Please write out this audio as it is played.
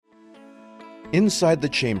Inside the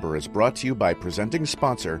Chamber is brought to you by presenting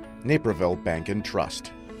sponsor, Naperville Bank and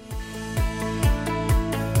Trust.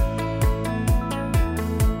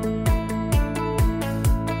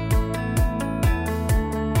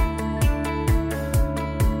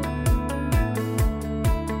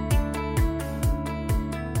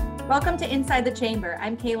 Welcome to Inside the Chamber.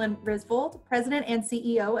 I'm Kaylin Risvold, President and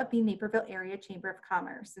CEO of the Naperville Area Chamber of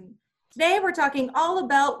Commerce. And today we're talking all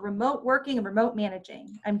about remote working and remote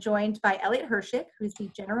managing. I'm joined by Elliot Hershick, who's the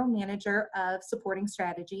General Manager of Supporting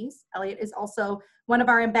Strategies. Elliot is also one of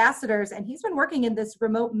our ambassadors, and he's been working in this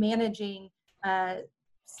remote managing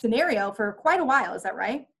scenario for quite a while. Is that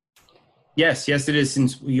right? Yes, it is,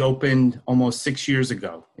 since we opened almost 6 years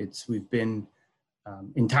ago. We've been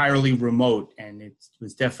entirely remote, and it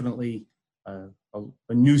was definitely a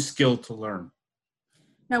new skill to learn.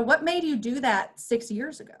 Now, what made you do that 6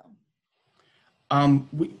 years ago?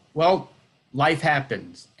 Life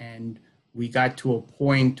happens, and we got to a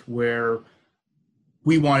point where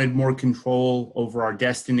we wanted more control over our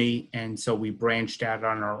destiny, and so we branched out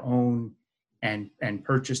on our own and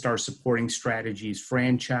purchased our Supporting Strategies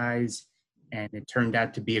franchise, and it turned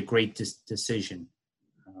out to be a great decision.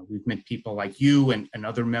 We've met people like you and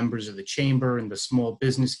other members of the Chamber and the small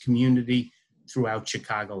business community throughout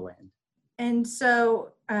Chicagoland. And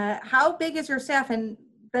so how big is your staff? And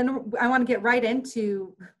then I want to get right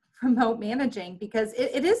into remote managing, because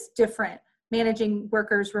it is different managing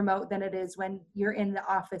workers remote than it is when you're in the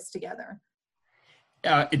office together.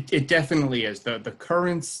 It definitely is. The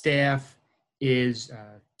current staff is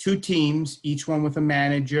 2 teams, each one with a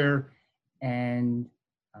manager, and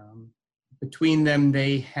between them,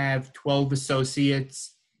 they have 12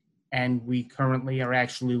 associates, and we currently are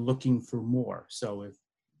actually looking for more. So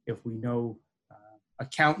if we know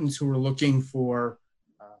accountants who are looking for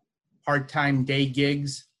part-time day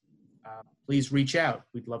gigs, please reach out.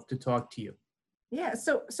 We'd love to talk to you. Yeah.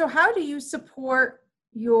 So how do you support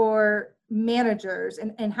your managers,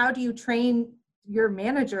 and how do you train your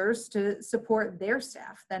managers to support their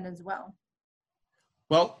staff then as well?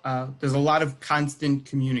 Well, there's a lot of constant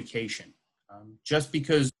communication. Just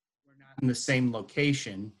because we're not in the same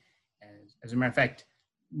location, as a matter of fact,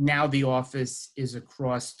 now the office is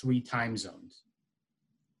across 3 time zones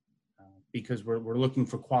because we're looking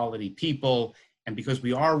for quality people, and because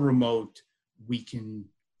we are remote, we can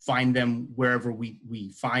find them wherever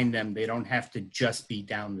we find them. They don't have to just be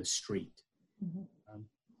down the street. Mm-hmm.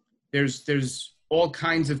 There's all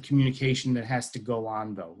kinds of communication that has to go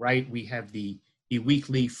on, though, right? We have the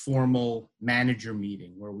weekly formal manager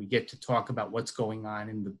meeting where we get to talk about what's going on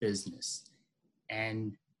in the business.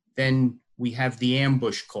 And then we have the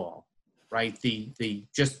ambush call, right?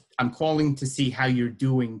 I'm calling to see how you're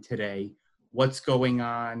doing today. What's going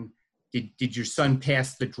on? Did your son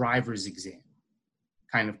pass the driver's exam?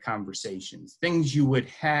 Kind of conversations. Things you would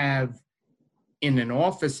have in an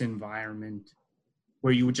office environment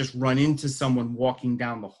where you would just run into someone walking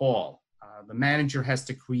down the hall. The manager has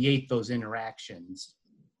to create those interactions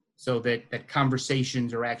so that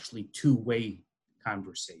conversations are actually two-way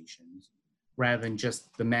conversations rather than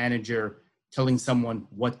just the manager telling someone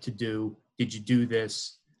what to do. Did you do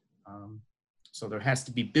this? So there has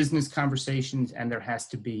to be business conversations, and there has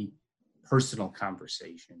to be personal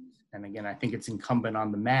conversations. And again, I think it's incumbent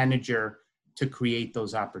on the manager to create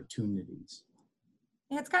those opportunities.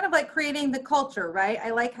 It's kind of like creating the culture, right? I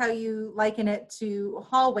like how you liken it to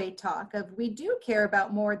hallway talk of we do care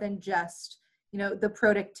about more than just, the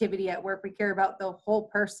productivity at work. We care about the whole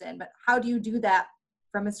person, but how do you do that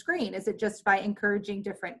from a screen? Is it just by encouraging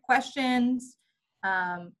different questions,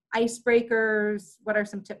 icebreakers? What are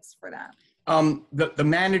some tips for that? The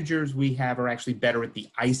managers we have are actually better at the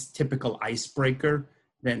typical icebreaker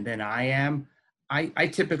than I am. I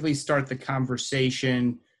typically start the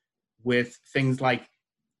conversation with things like,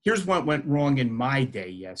 here's what went wrong in my day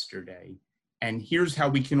yesterday, and here's how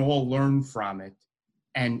we can all learn from it.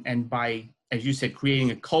 And by, as you said, creating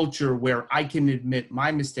a culture where I can admit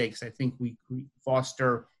my mistakes, I think we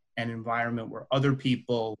foster an environment where other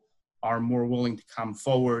people are more willing to come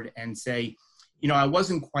forward and say, I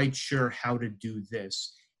wasn't quite sure how to do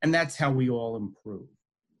this. And that's how we all improve.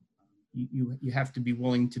 You have to be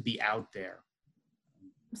willing to be out there.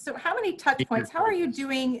 So how many touch points, how are you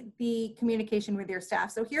doing the communication with your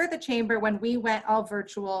staff? So here at the Chamber, when we went all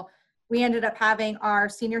virtual, we ended up having our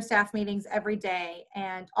senior staff meetings every day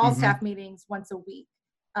and all staff meetings once a week.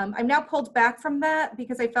 I've now pulled back from that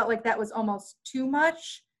because I felt like that was almost too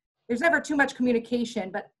much. There's never too much communication,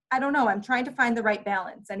 but I don't know. I'm trying to find the right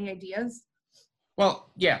balance. Any ideas?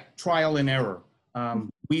 Well, yeah, trial and error.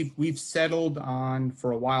 We've settled on,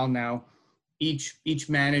 for a while now, each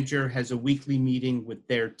manager has a weekly meeting with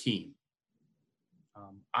their team.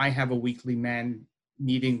 I have a weekly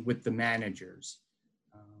meeting with the managers.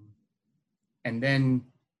 And then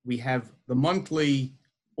we have the monthly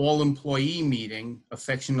all-employee meeting,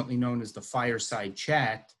 affectionately known as the fireside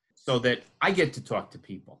chat, so that I get to talk to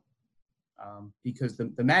people. Because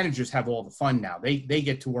the managers have all the fun now. They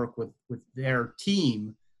get to work with their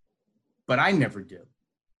team, but I never do.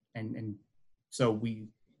 And so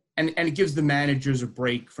and it gives the managers a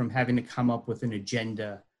break from having to come up with an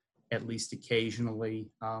agenda, at least occasionally.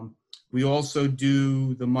 We also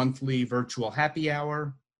do the monthly virtual happy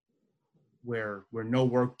hour where no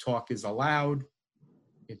work talk is allowed.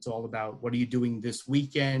 It's all about what are you doing this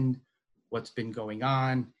weekend? What's been going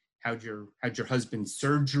on? How'd your husband's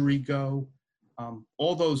surgery go?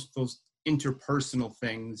 All those interpersonal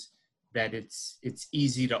things that it's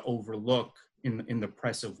easy to overlook in the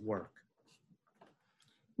press of work.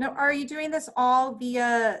 Now, are you doing this all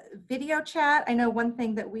via video chat? I know one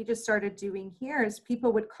thing that we just started doing here is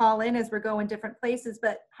people would call in as we're going different places,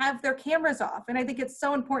 but have their cameras off. And I think it's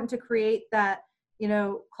so important to create that,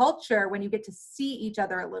 culture when you get to see each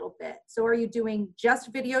other a little bit. So are you doing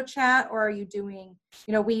just video chat, or are you doing,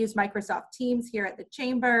 we use Microsoft Teams here at the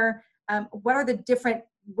Chamber. What are the different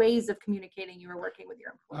ways of communicating you are working with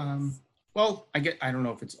your employees? Well, I don't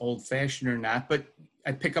know if it's old fashioned or not, but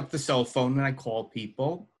I pick up the cell phone and I call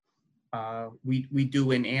people. We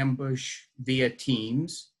do an ambush via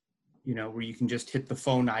Teams, where you can just hit the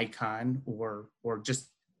phone icon or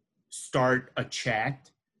just start a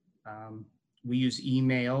chat. We use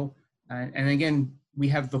email. And again, we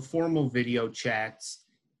have the formal video chats,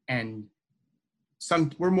 and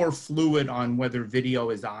we're more fluid on whether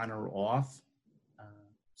video is on or off.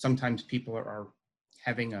 Sometimes people are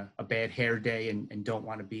having a bad hair day and don't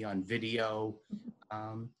want to be on video.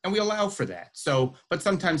 And we allow for that. But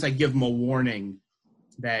sometimes I give them a warning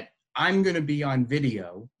that I'm going to be on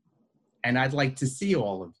video and I'd like to see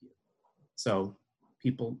all of you. So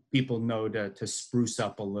people know to spruce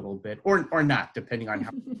up a little bit or not, depending on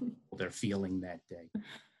how they're feeling that day.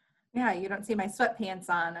 Yeah, you don't see my sweatpants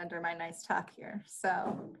on under my nice tuck here.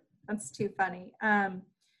 So that's too funny.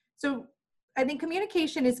 So I think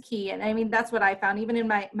communication is key. And I mean, that's what I found even in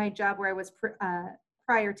my job where I was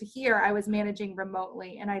prior to here, I was managing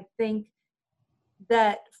remotely. And I think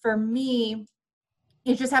that for me,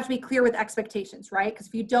 you just have to be clear with expectations, right? Because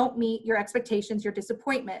if you don't meet your expectations, you're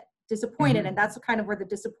disappointed. Mm-hmm. And that's kind of where the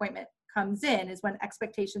disappointment comes in, is when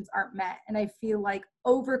expectations aren't met. And I feel like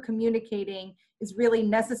over communicating is really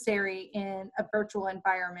necessary in a virtual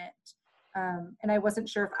environment. And I wasn't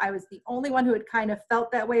sure if I was the only one who had kind of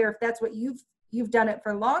felt that way, or if that's what you've done it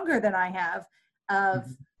for longer than I have, of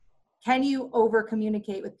mm-hmm. Can you over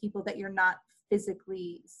communicate with people that you're not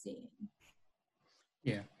physically seeing?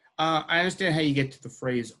 Yeah, I understand how you get to the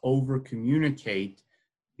phrase over communicate,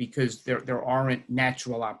 because there aren't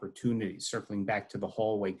natural opportunities, circling back to the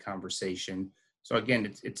hallway conversation. So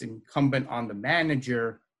again, it's incumbent on the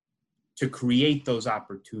manager to create those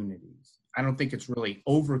opportunities. I don't think it's really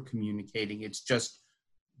over communicating. It's just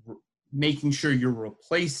making sure you're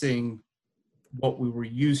replacing what we were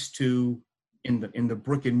used to in the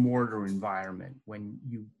brick and mortar environment, when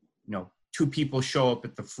two people show up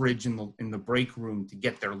at the fridge in the break room to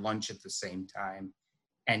get their lunch at the same time,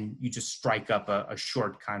 and you just strike up a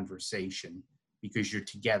short conversation because you're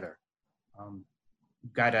together.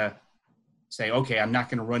 You've got to say, okay, I'm not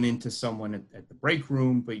going to run into someone at the break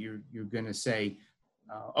room, but you're going to say,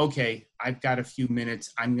 okay, I've got a few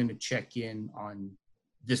minutes. I'm going to check in on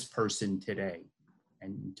this person today,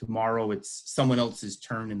 and tomorrow it's someone else's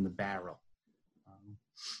turn in the barrel.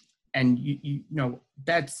 And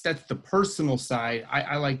that's the personal side.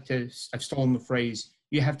 I've stolen the phrase,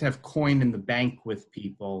 you have to have coin in the bank with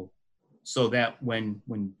people, so that when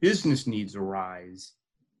business needs arise,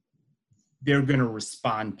 they're going to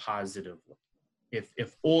respond positively.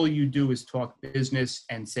 If all you do is talk business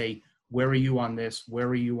and say, where are you on this? Where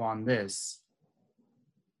are you on this?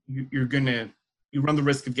 You run the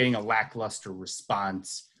risk of getting a lackluster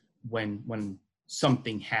response when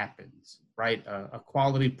something happens, right? A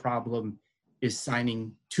quality problem is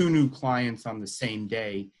signing 2 new clients on the same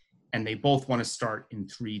day, and they both want to start in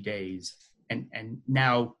 3 days. And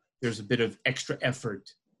now there's a bit of extra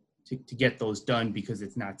effort to get those done because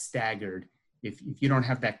it's not staggered. If you don't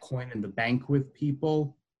have that coin in the bank with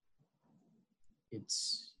people,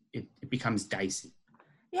 it becomes dicey.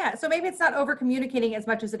 Yeah, so maybe it's not over communicating as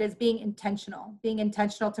much as it is being intentional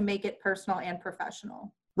to make it personal and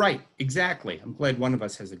professional. Right, exactly. I'm glad one of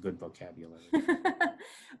us has a good vocabulary.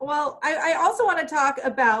 Well, I also want to talk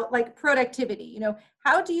about like productivity.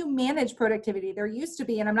 How do you manage productivity? There used to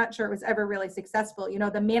be, and I'm not sure it was ever really successful,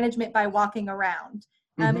 the management by walking around.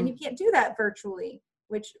 Mm-hmm. And you can't do that virtually.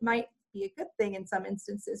 which might be a good thing in some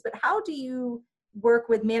instances, but how do you work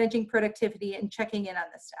with managing productivity and checking in on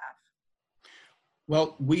the staff?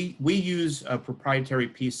 Well, we use a proprietary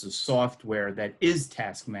piece of software that is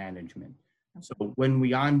task management. So when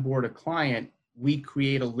we onboard a client, we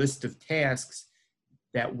create a list of tasks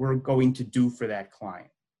that we're going to do for that client.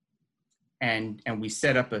 And we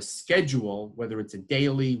set up a schedule, whether it's a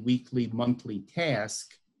daily, weekly, monthly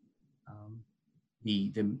task.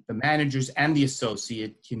 The managers and the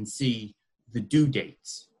associate can see the due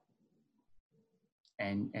dates.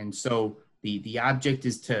 And so the object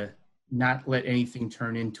is to not let anything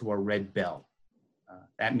turn into a red bell.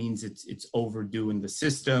 That means it's overdue in the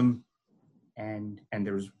system, and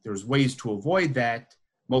there's ways to avoid that,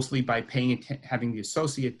 mostly by having the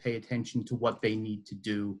associate pay attention to what they need to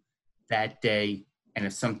do that day, and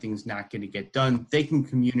if something's not going to get done, they can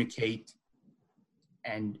communicate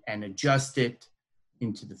and adjust it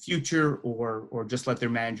into the future, or just let their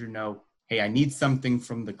manager know, hey, I need something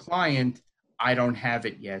from the client, I don't have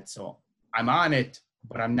it yet, so I'm on it,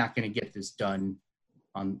 but I'm not going to get this done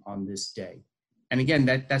on this day. And again,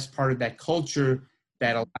 that's part of that culture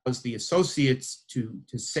that allows the associates to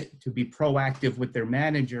be proactive with their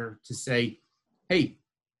manager to say, hey,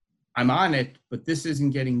 I'm on it, but this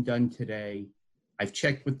isn't getting done today. I've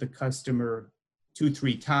checked with the customer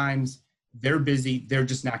 2-3 times. They're busy. They're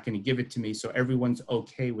just not going to give it to me. So everyone's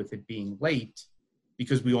okay with it being late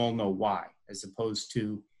because we all know why, as opposed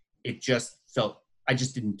to I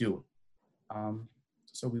just didn't do it.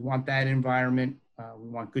 So we want that environment. We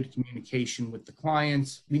want good communication with the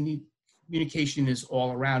clients. Communication is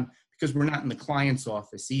all around because we're not in the client's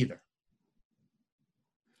office either.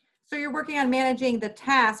 So you're working on managing the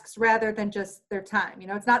tasks rather than just their time.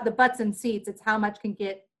 It's not the butts and seats, it's how much can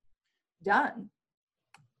get done.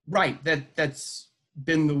 Right. That's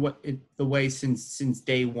been the way since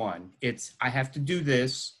day one. It's, I have to do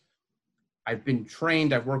this. I've been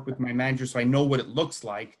trained. I've worked with my manager, so I know what it looks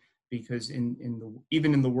like, because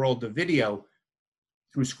even in the world of video,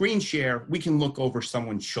 through screen share, we can look over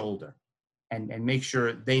someone's shoulder and make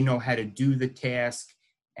sure they know how to do the task,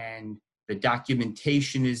 and the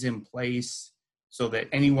documentation is in place so that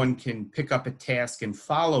anyone can pick up a task and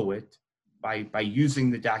follow it by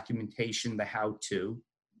using the documentation, the how-to,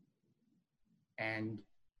 and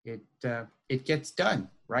it gets done,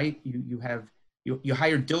 right? You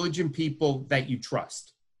hire diligent people that you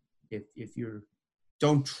trust. If you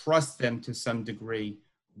don't trust them to some degree,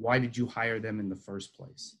 why did you hire them in the first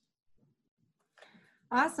place?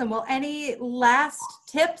 Awesome. Well, any last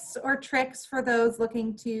tips or tricks for those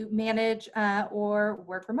looking to manage or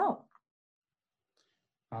work remote?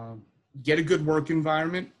 Get a good work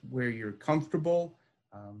environment where you're comfortable.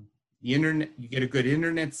 The internet, you get a good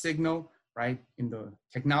internet signal, right? And the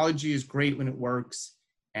technology is great when it works,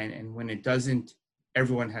 and when it doesn't,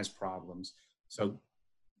 everyone has problems. So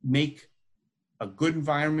make a good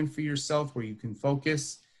environment for yourself where you can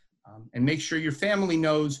focus, and make sure your family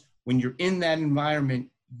knows when you're in that environment,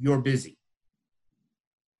 you're busy.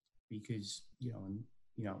 Because,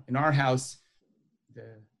 in our house,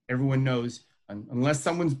 everyone knows unless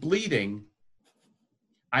someone's bleeding,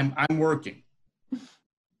 I'm working.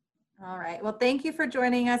 All right. Well, thank you for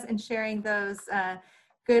joining us and sharing those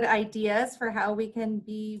good ideas for how we can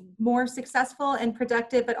be more successful and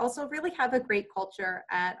productive, but also really have a great culture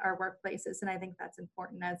at our workplaces. And I think that's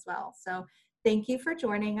important as well. So thank you for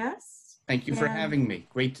joining us. Thank you for having me.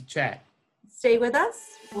 Great to chat. Stay with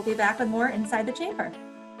us. We'll be back with more Inside the Chamber.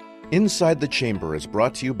 Inside the Chamber is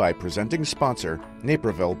brought to you by presenting sponsor,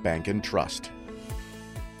 Naperville Bank and Trust.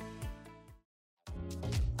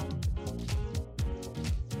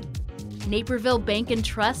 Naperville Bank and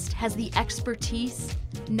Trust has the expertise,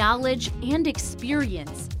 knowledge, and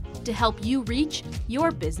experience to help you reach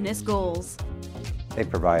your business goals. They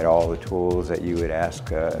provide all the tools that you would ask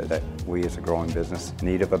that we as a growing business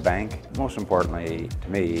need of a bank. Most importantly, to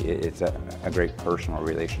me, it's a great personal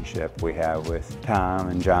relationship we have with Tom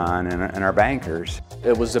and John and our bankers.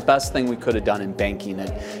 It was the best thing we could have done in banking.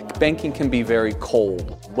 And banking can be very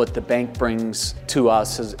cold. What the bank brings to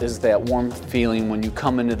us is that warm feeling when you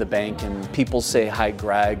come into the bank and people say, "Hi,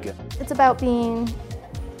 Greg." It's about being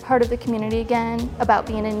part of the community again, about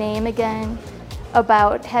being a name again,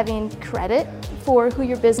 about having credit for who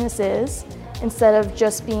your business is instead of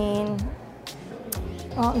just being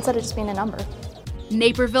a number.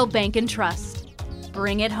 Naperville Bank and Trust.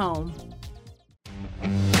 Bring it home.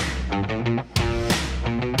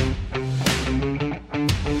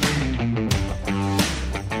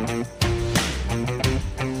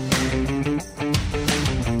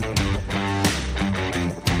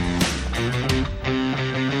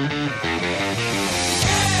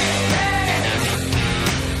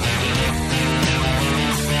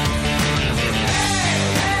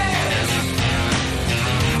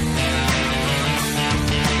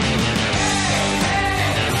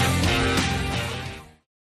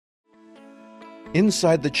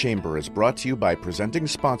 Inside the Chamber is brought to you by presenting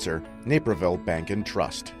sponsor, Naperville Bank and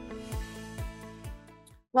Trust.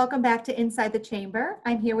 Welcome back to Inside the Chamber.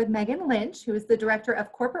 I'm here with Megan Lynch, who is the Director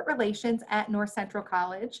of Corporate Relations at North Central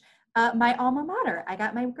College, my alma mater. I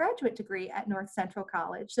got my graduate degree at North Central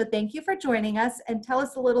College. So thank you for joining us, and tell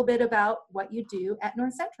us a little bit about what you do at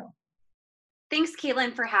North Central. Thanks,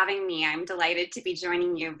 Caitlin, for having me. I'm delighted to be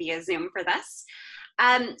joining you via Zoom for this.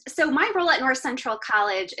 So my role at North Central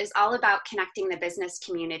College is all about connecting the business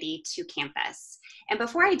community to campus. And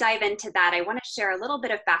before I dive into that, I want to share a little bit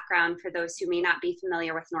of background for those who may not be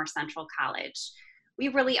familiar with North Central College. We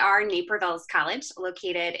really are Naperville's college,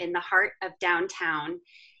 located in the heart of downtown.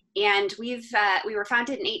 And we were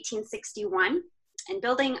founded in 1861, and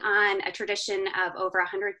building on a tradition of over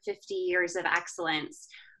 150 years of excellence,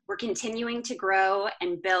 we're continuing to grow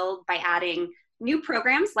and build by adding new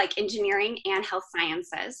programs like engineering and health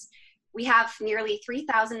sciences. We have nearly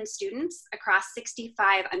 3,000 students across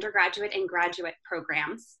 65 undergraduate and graduate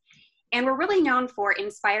programs. And we're really known for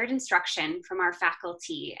inspired instruction from our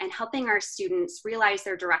faculty and helping our students realize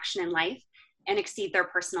their direction in life and exceed their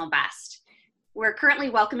personal best. We're currently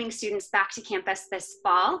welcoming students back to campus this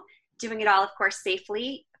fall, doing it all, of course,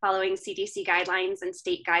 safely, following CDC guidelines and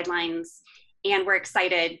state guidelines. And we're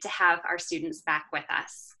excited to have our students back with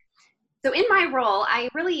us. So in my role, I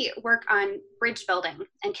really work on bridge building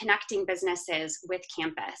and connecting businesses with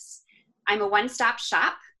campus. I'm a one-stop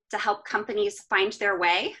shop to help companies find their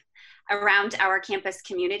way around our campus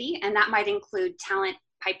community, and that might include talent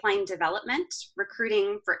pipeline development,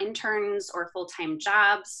 recruiting for interns or full-time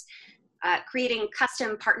jobs, creating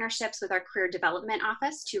custom partnerships with our career development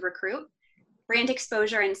office to recruit, brand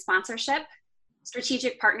exposure and sponsorship,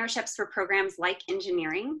 strategic partnerships for programs like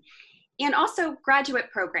engineering, and also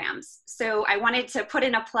graduate programs. So I wanted to put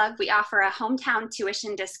in a plug. We offer a hometown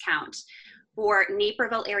tuition discount for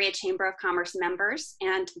Naperville Area Chamber of Commerce members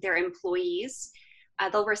and their employees.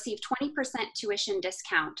 They'll receive 20% tuition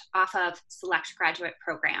discount off of select graduate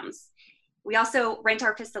programs. We also rent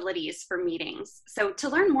our facilities for meetings. So to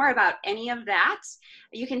learn more about any of that,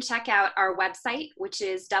 you can check out our website, which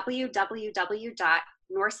is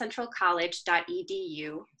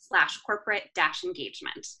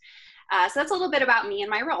www.northcentralcollege.edu/corporate-engagement. So that's a little bit about me and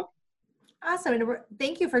my role. Awesome, and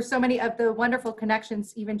thank you for so many of the wonderful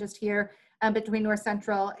connections, even just here between North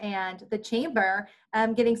Central and the Chamber,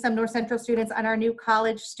 getting some North Central students on our new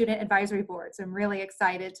college student advisory boards. I'm really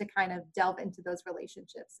excited to kind of delve into those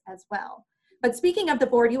relationships as well. But speaking of the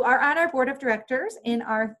board, you are on our board of directors in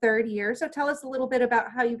our third year. So tell us a little bit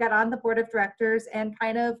about how you got on the board of directors and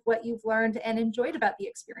kind of what you've learned and enjoyed about the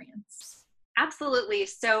experience. Absolutely.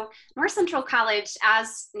 So North Central College,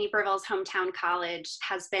 as Naperville's hometown college,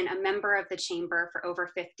 has been a member of the Chamber for over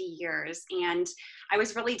 50 years. And I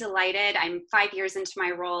was really delighted. I'm 5 years into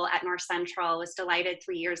my role at North Central, was delighted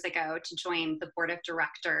 3 years ago to join the board of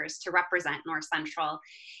directors to represent North Central.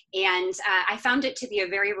 And I found it to be a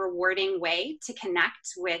very rewarding way to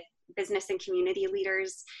connect with business and community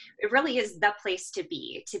leaders. It really is the place to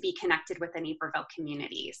be connected with the Naperville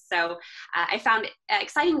community. So I found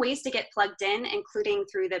exciting ways to get plugged in, including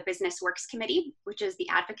through the Business Works Committee, which is the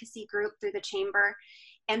advocacy group through the Chamber,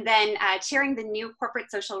 and then chairing the new Corporate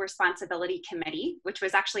Social Responsibility Committee, which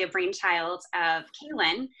was actually a brainchild of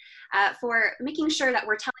Kaylin, for making sure that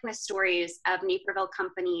we're telling the stories of Naperville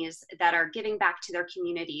companies that are giving back to their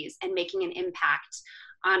communities and making an impact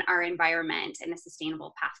on our environment and a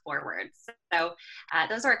sustainable path forward. So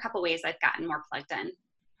those are a couple ways I've gotten more plugged in.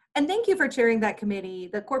 And thank you for chairing that committee.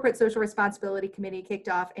 The Corporate Social Responsibility Committee kicked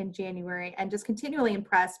off in January, and just continually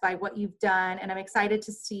impressed by what you've done. And I'm excited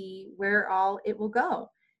to see where all it will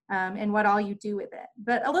go and what all you do with it.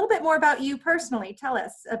 But a little bit more about you personally. Tell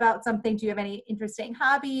us about something. Do you have any interesting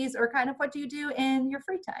hobbies, or kind of what do you do in your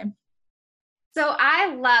free time? So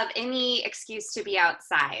I love any excuse to be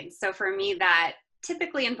outside. So for me, that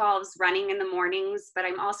typically involves running in the mornings, but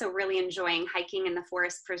I'm also really enjoying hiking in the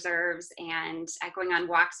forest preserves and going on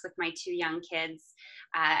walks with my 2 young kids,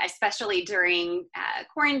 especially during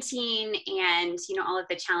quarantine and all of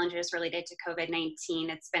the challenges related to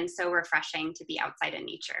COVID-19. It's been so refreshing to be outside in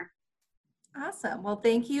nature. Awesome. Well,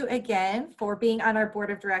 thank you again for being on our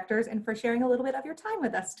board of directors and for sharing a little bit of your time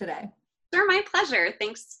with us today. Sure, my pleasure.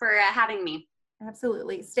 Thanks for having me.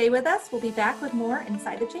 Absolutely. Stay with us. We'll be back with more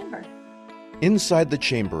Inside the Chamber. Inside the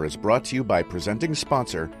Chamber is brought to you by presenting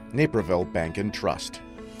sponsor, Naperville Bank and Trust.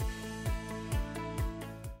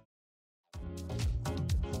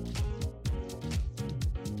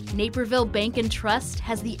 Naperville Bank and Trust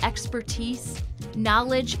has the expertise,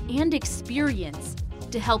 knowledge, and experience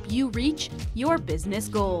to help you reach your business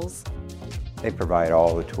goals. They provide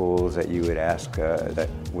all the tools that you would ask that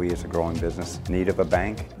we as a growing business in need of a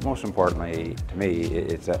bank. Most importantly, to me,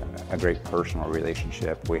 it's a great personal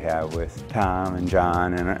relationship we have with Tom and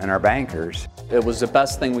John and our bankers. It was the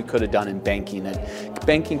best thing we could have done in banking. And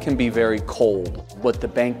banking can be very cold. What the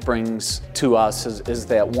bank brings to us is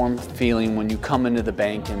that warm feeling when you come into the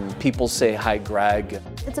bank and people say, "Hi, Greg."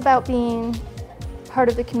 It's about being part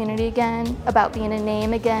of the community again, about being a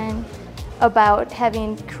name again, about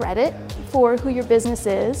having credit for who your business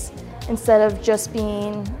is instead of just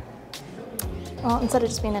being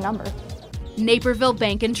a number. Naperville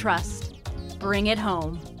Bank and Trust. Bring it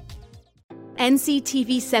home.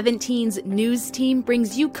 NCTV 17's news team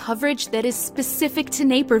brings you coverage that is specific to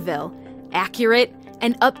Naperville, accurate,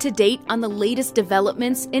 and up to date on the latest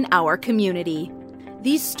developments in our community.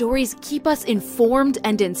 These stories keep us informed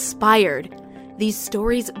and inspired. These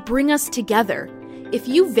stories bring us together. If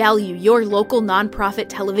you value your local nonprofit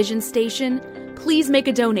television station, please make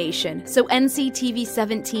a donation so NCTV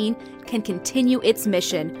 17 can continue its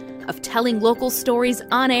mission of telling local stories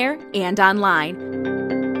on air and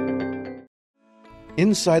online.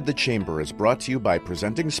 Inside the Chamber is brought to you by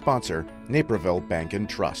presenting sponsor, Naperville Bank and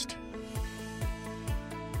Trust.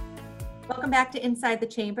 Welcome back to Inside the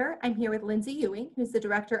Chamber. I'm here with Lindsay Ewing, who's the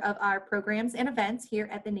director of our programs and events here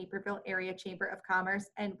at the Naperville Area Chamber of Commerce.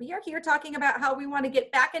 And we are here talking about how we want to get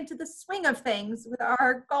back into the swing of things with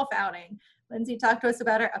our golf outing. Lindsay, talk to us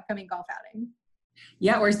about our upcoming golf outing.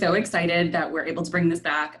 Yeah, we're so excited that we're able to bring this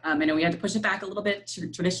back. I know we had to push it back a little bit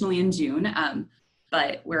traditionally in June,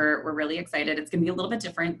 but we're really excited. It's going to be a little bit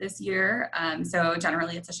different this year. So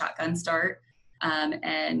generally it's a shotgun start.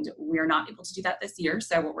 And we're not able to do that this year.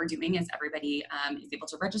 So what we're doing is everybody is able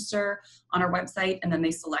to register on our website, and then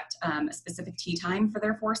they select a specific tee time for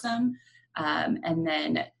their foursome. And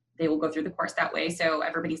then they will go through the course that way. So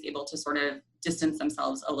everybody's able to sort of distance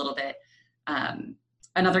themselves a little bit.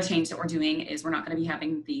 Another change that we're doing is we're not going to be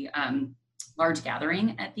having the large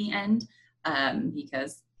gathering at the end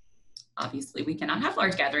because obviously we cannot have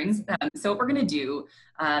large gatherings. So what we're going to do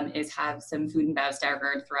is have some food and bev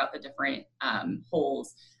staggered throughout the different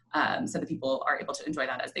holes so that people are able to enjoy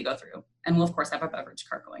that as they go through. And we'll of course have a beverage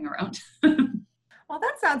cart going around. Well,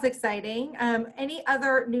 that sounds exciting. Any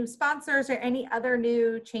other new sponsors or any other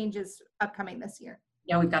new changes upcoming this year?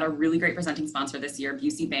 Yeah, we've got a really great presenting sponsor this year,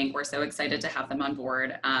 Busey Bank. We're so excited to have them on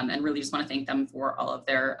board and really just want to thank them for all of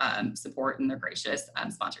their support and their gracious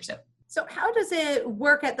sponsorship. So how does it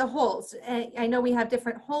work at the holes? I know we have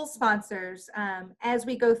different hole sponsors. As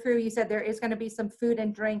we go through, you said there is going to be some food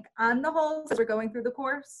and drink on the holes as we're going through the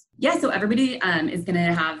course? Yeah, so everybody is going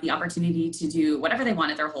to have the opportunity to do whatever they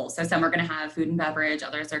want at their holes. So some are going to have food and beverage,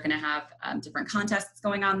 others are going to have different contests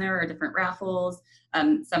going on there or different raffles.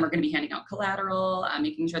 Some are going to be handing out collateral,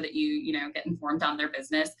 making sure that you get informed on their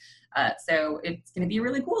business. So it's going to be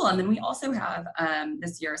really cool. And then we also have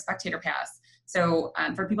this year a spectator pass. So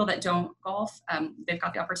for people that don't golf, they've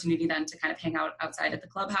got the opportunity then to kind of hang out outside at the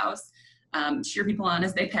clubhouse, cheer people on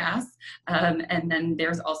as they pass. And then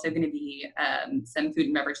there's also going to be some food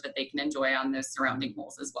and beverage that they can enjoy on those surrounding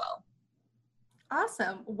holes as well.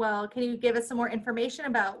 Awesome. Well, can you give us some more information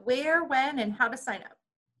about where, when, and how to sign up?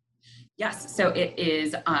 Yes, so it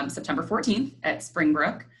is September 14th at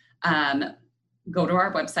Springbrook. Go to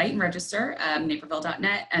our website and register,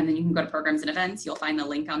 naperville.net, and then you can go to programs and events. You'll find the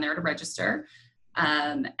link on there to register.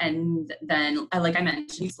 And then, like I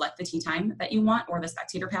mentioned, you select the tee time that you want or the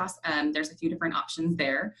spectator pass. There's a few different options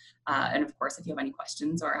there. And of course, if you have any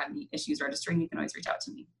questions or have any issues registering, you can always reach out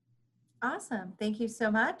to me. Awesome. Thank you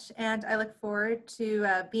so much. And I look forward to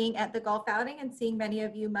being at the golf outing and seeing many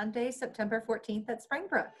of you Monday, September 14th at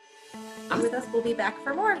Springbrook. Awesome. With us, we'll be back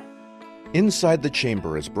for more. Inside the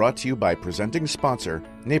Chamber is brought to you by presenting sponsor,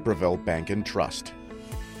 Naperville Bank and Trust.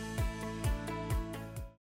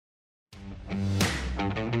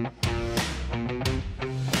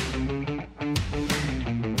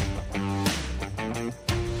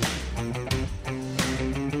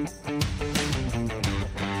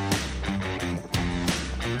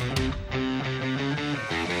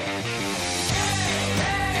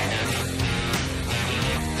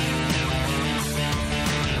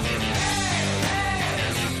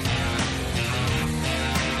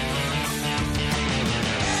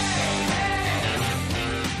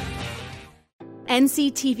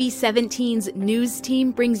 NCTV 17's news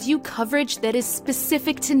team brings you coverage that is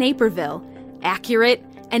specific to Naperville, accurate,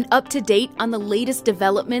 and up to date on the latest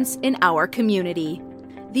developments in our community.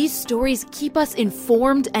 These stories keep us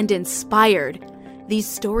informed and inspired. These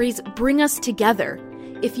stories bring us together.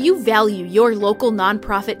 If you value your local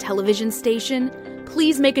nonprofit television station,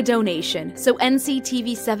 please make a donation so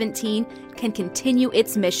NCTV 17 can continue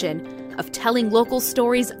its mission of telling local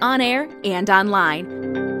stories on air and online.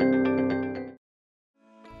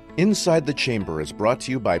 Inside the Chamber is brought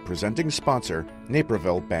to you by presenting sponsor,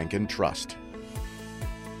 Naperville Bank and Trust.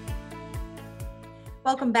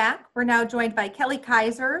 Welcome back. We're now joined by Kelly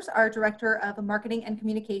Kaisers, our Director of Marketing and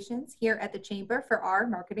Communications here at the Chamber for our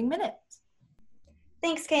Marketing Minute.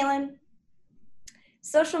 Thanks, Kaylin.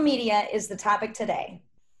 Social media is the topic today.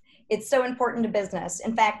 It's so important to business.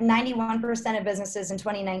 In fact, 91% of businesses in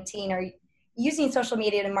 2019 are using social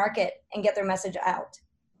media to market and get their message out.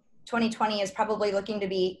 2020 is probably looking to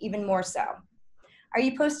be even more so. Are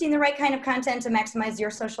you posting the right kind of content to maximize your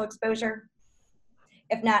social exposure?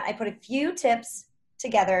 If not, I put a few tips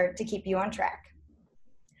together to keep you on track.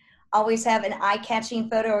 Always have an eye-catching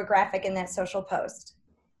photo or graphic in that social post.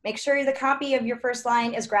 Make sure the copy of your first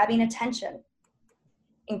line is grabbing attention.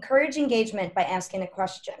 Encourage engagement by asking a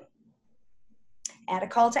question. Add a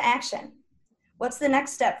call to action. What's the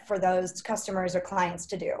next step for those customers or clients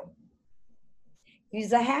to do?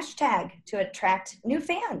 Use a hashtag to attract new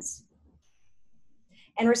fans.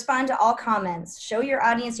 And respond to all comments. Show your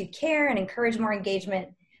audience you care and encourage more engagement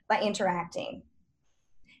by interacting.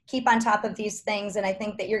 Keep on top of these things, and I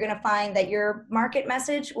think that you're going to find that your market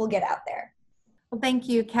message will get out there. Well, thank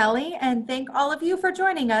you, Kelly, and thank all of you for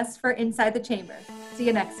joining us for Inside the Chamber. See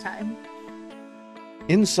you next time.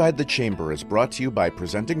 Inside the Chamber is brought to you by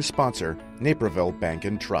presenting sponsor, Naperville Bank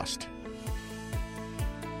and Trust.